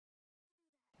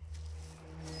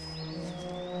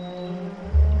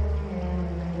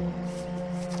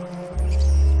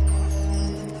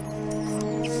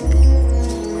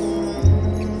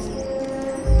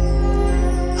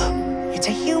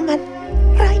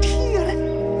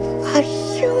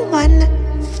Swan.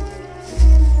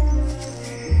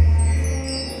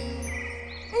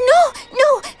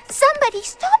 No! Somebody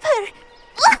stop her!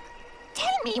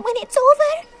 Tell me when it's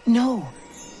over. No.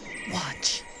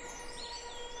 Watch.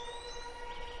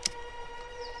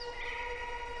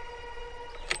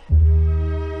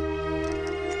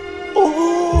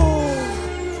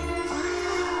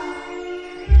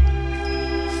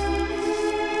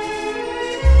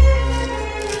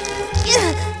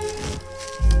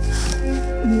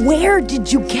 Where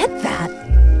did you get that?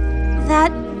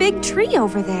 That big tree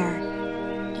over there.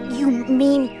 You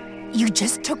mean you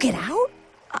just took it out?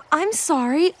 I'm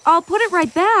sorry. I'll put it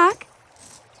right back.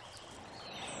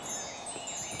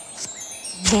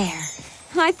 There.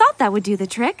 I thought that would do the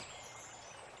trick.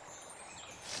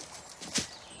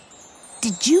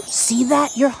 Did you see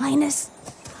that, Your Highness?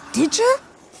 Did you?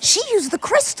 She used the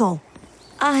crystal.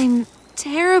 I'm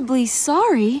terribly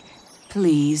sorry.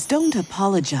 Please, don't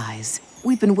apologize.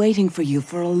 We've been waiting for you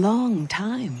for a long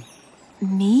time.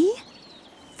 Me?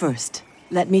 First,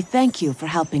 let me thank you for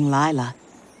helping Lila.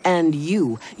 And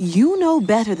you know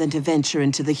better than to venture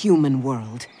into the human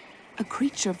world. A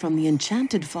creature from the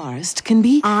enchanted forest can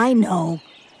be... I know.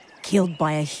 Killed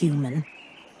by a human.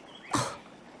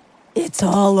 It's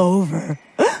all over.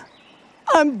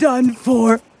 I'm done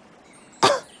for.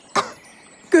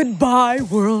 Goodbye,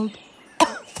 world.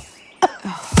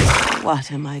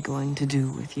 What am I going to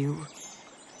do with you?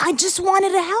 I just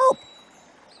wanted to help.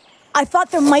 I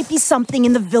thought there might be something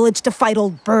in the village to fight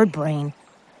old Bird Brain.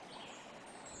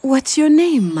 What's your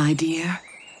name, my dear?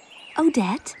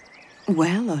 Odette?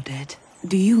 Well, Odette,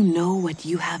 do you know what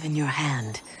you have in your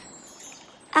hand?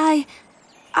 I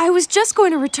was just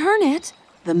going to return it.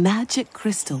 The magic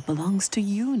crystal belongs to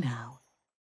you now.